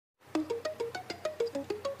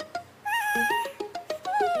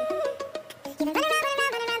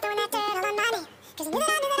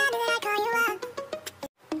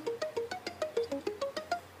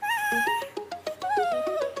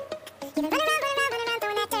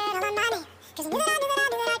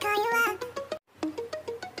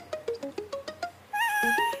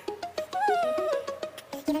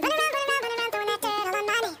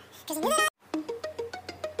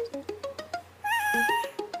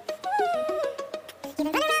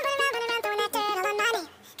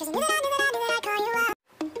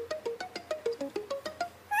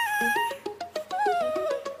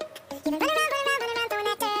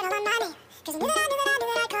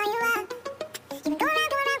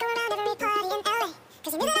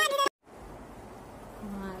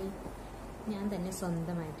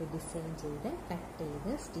സ്വന്തമായിട്ട് ഡിസൈൻ ചെയ്ത് കട്ട്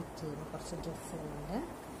ചെയ്ത് സ്റ്റിച്ച് ചെയ്ത് കുറച്ച് ഡ്രസ്സുകളുണ്ട്.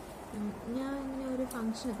 ഞാൻ ഇങ്ങനെ ഒരു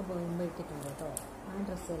ഫങ്ഷനൊക്കെ പോകുമ്പോൾ ഇട്ടിട്ടുണ്ട് കേട്ടോ. ആ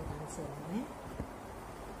ഡ്രസ്സുകൾ കാണിച്ചു തരുന്നേ.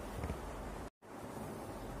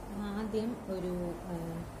 ആദ്യം ഒരു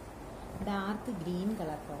ഡാർക്ക് ഗ്രീൻ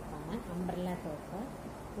കളർ ടോപ്പാണ്, അംബ്രല്ല ടോപ്പ്.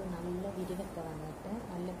 നല്ല വിരിവൊക്കെ വന്നിട്ട്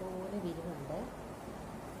നല്ലപോലെ വിരിവുണ്ട്.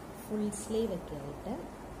 ഫുൾ സ്ലീവ് ഒക്കെ ആയിട്ട്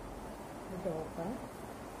ടോപ്പ്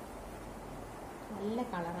നല്ല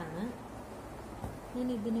കളറാണ്. ഞാൻ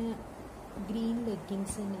ഇതിന് ഗ്രീൻ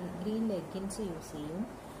ലെഗിൻസ് യൂസ് ചെയ്യും,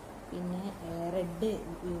 പിന്നെ റെഡ്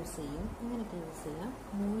യൂസ് ചെയ്യും, അങ്ങനെയൊക്കെ യൂസ് ചെയ്യാം.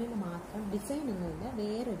 മുകളിൽ മാത്രം ഡിസൈനൊന്നുമില്ല,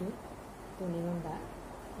 വേറൊരു തുണി കൊണ്ടാണ്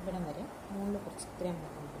ഇവിടം വരെ മുകളിൽ കുറച്ച് ഇത്രയും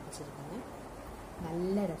മാത്രം പിടിച്ചിരിക്കുന്നത്.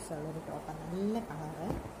 നല്ല രസമുള്ളൊരു ടോപ്പാണ്, നല്ല കളറ്.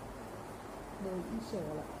 ഈ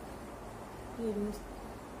ഷോള് ഈ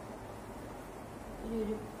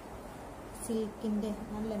ഒരു സിൽക്കിൻ്റെ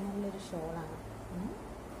നല്ലൊരു ഷോളാണ്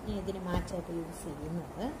ഞാൻ ഇതിന് മാച്ചായിട്ട് യൂസ്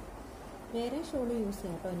ചെയ്യുന്നത്. വേറെ ഷോൾ യൂസ്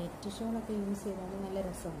ചെയ്യാം കേട്ടോ, നെറ്റ് ഷോളൊക്കെ യൂസ് ചെയ്താൽ നല്ല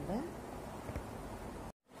രസമുണ്ട്.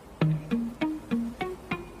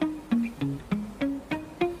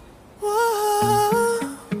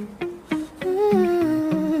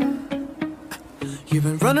 You've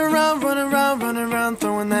been running around,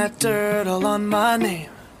 throwing that dirt all on my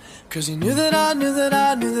name. 'Cause you knew that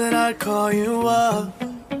I'd call you up.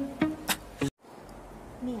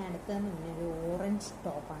 ഇനി അടുത്തതെന്ന് പറഞ്ഞാൽ ഒരു ഓറഞ്ച്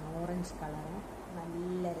ടോപ്പാണ്, ഓറഞ്ച് കളറ്.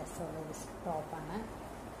 നല്ല രസമുള്ളൊരു ടോപ്പാണ്,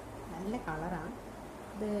 നല്ല കളറാണ്.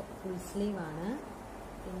 ഇത് ഫുൾ സ്ലീവാണ്.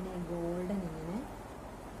 പിന്നെ ഗോൾഡൻ ഇങ്ങനെ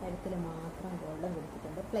കഴുത്തിൽ മാത്രം ഗോൾഡൻ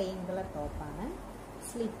കൊടുത്തിട്ടുണ്ട്. പ്ലെയിൻ കളർ ടോപ്പാണ്.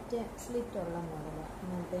 സ്ലിറ്റ് ഉള്ള മോഡൽ,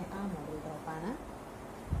 ഇങ്ങനത്തെ ആ മോഡൽ ടോപ്പാണ്.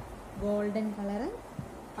 Golden colour.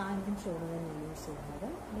 പാൻറ്റും ഷോളും തന്നെ യൂസ് ചെയ്യുന്നത്,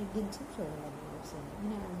 ലെഗിൻസും ഷോളും തന്നെ യൂസ് ചെയ്യുന്നത്.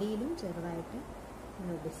 ഇങ്ങനെ അടിയിലും ചെറുതായിട്ട്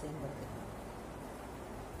ഒരു ഡിസൈൻ കൊടുത്തിട്ടുണ്ട്.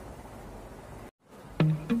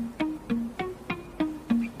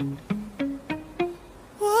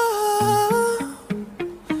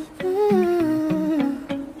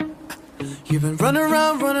 You've been running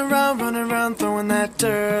around, throwing that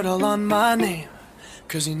dirt all on my name.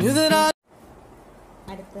 'Cause you knew that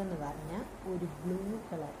അടുത്തെന്ന് പറഞ്ഞാൽ ഒരു ബ്ലൂ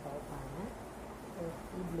കളർ ടോപ്പാണ്.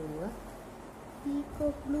 ഈ ബ്ലൂ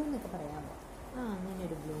പീകോക്ക് ബ്ലൂ എന്നൊക്കെ പറയാമോ, അങ്ങനെ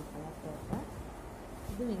ഒരു ബ്ലൂ കളർ ടോപ്പ്.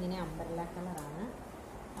 ഇതും ഇങ്ങനെ അംബ്രല്ല കളറാണ്,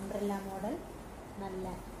 അംബ്രല്ല മോഡൽ. നല്ല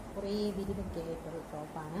കുറേ വിരിവൊക്കെ ആയിട്ടുള്ള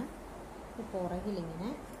ടോപ്പാണ്. പുറകിലിങ്ങനെ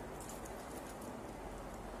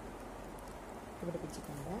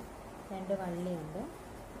പിടിപ്പിച്ചിട്ടുണ്ട്, 2 വള്ളിയുണ്ട്.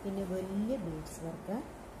 പിന്നെ വലിയ ബീഡ്സ് വർക്ക്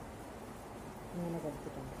ഇങ്ങനെ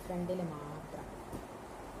കൊടുത്തിട്ടുണ്ട് ഫ്രണ്ടിൽ മാത്രം.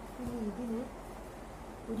 പിന്നെ ഇതിന്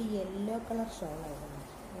ഒരു യെല്ലോ കളർ ഷോളായിരുന്നു,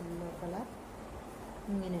 യെല്ലോ കളർ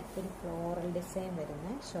ഇങ്ങനെ ഒരു ഫ്ലോറൽ ഡിസൈൻ വരുന്ന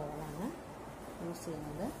ഷോളാണ് യൂസ്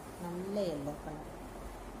ചെയ്യുന്നത്. നല്ല yellow colour.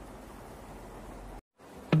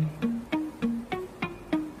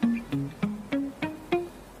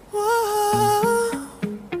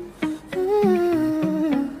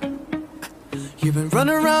 You've been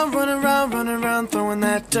running around, throwing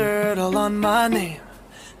that dirt all on my name.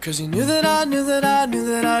 'Cause you knew that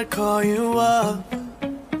I'd call you up.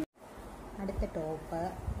 അടുത്ത ടോപ്പ്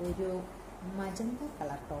ഒരു മജന്ത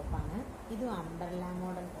കളർ ടോപ്പാണ്. ഇതും അംബ്രല്ല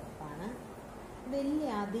മോഡൽ ടോപ്പാണ്.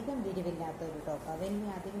 അധികം വിരിവില്ലാത്ത ഒരു ടോപ്പാണ്,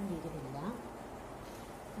 അധികം വിരിവില്ല.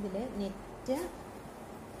 ഇതിൽ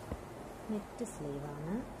നെറ്റ്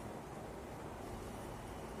സ്ലീവാണ്.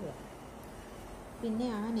 പിന്നെ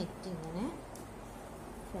ആ നെറ്റ് ഇങ്ങനെ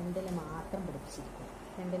ഫ്രണ്ടിൽ മാത്രം പിടിപ്പിച്ചിരിക്കും,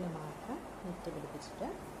 ഫ്രണ്ടിൽ മാത്രം നെറ്റ് പിടിപ്പിച്ചിട്ട്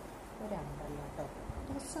ഒരു അംബ്രല്ല ടോപ്പ്.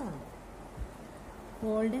 രസമാണ്.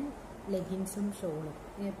 ഗോൾഡൻ ലെഗിൻസും ഷോളും,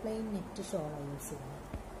 പ്ലെയിൻ നെറ്റ് ഷോളാണ് യൂസ് ചെയ്യുന്നത്.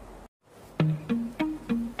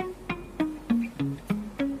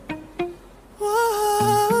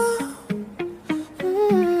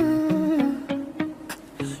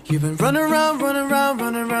 You've been running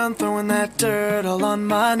around, throwing that dirt all on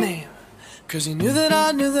my name. 'Cause you knew that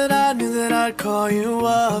I'd call you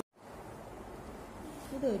up.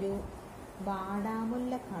 ഇതൊരു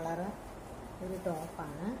വാടാമുല്ല കളറ് ഒരു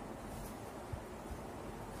ടോപ്പാണ്.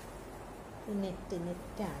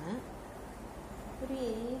 നെറ്റാണ്. ഒരു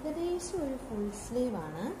ഏകദേശം ഒരു ഫുൾ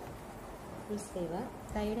സ്ലീവാണ്. Full sleeve.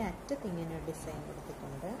 കൈയുടെ അറ്റത്ത് ഇങ്ങനെ ഒരു ഡിസൈൻ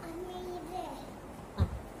കൊടുത്തിട്ടുണ്ട്.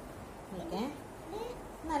 ഓക്കെ,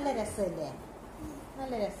 നല്ല രസമില്ലേ?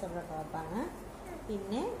 നല്ല രസമുള്ള ടോപ്പാണ്.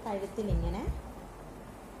 പിന്നെ കഴുത്തിലിങ്ങനെ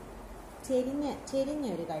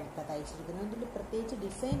ചെരിഞ്ഞൊരു കഴുത്താണ് തയ്ച്ചിരിക്കുന്നത്. ഇതിൽ പ്രത്യേകിച്ച്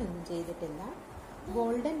ഡിസൈൻ ഒന്നും ചെയ്തിട്ടില്ല.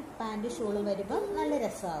 ഗോൾഡൻ പാൻറ് ഷോള് വരുമ്പോൾ നല്ല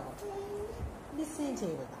രസമാകും. ഡിസൈൻ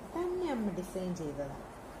ചെയ്തതാണ്, തന്നെ അമ്മ ഡിസൈൻ ചെയ്തതാണ്.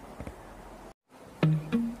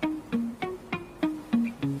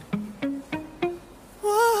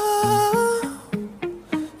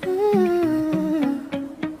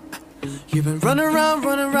 You've been running around,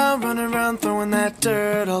 running around, running around, throwing that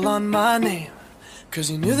dirt all on my name. Cause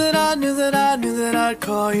you knew that I knew that I knew that I'd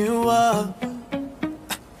call you up.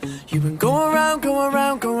 You've been going around, going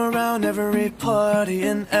around, going around every party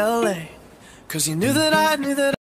in LA. Cause you knew that I knew that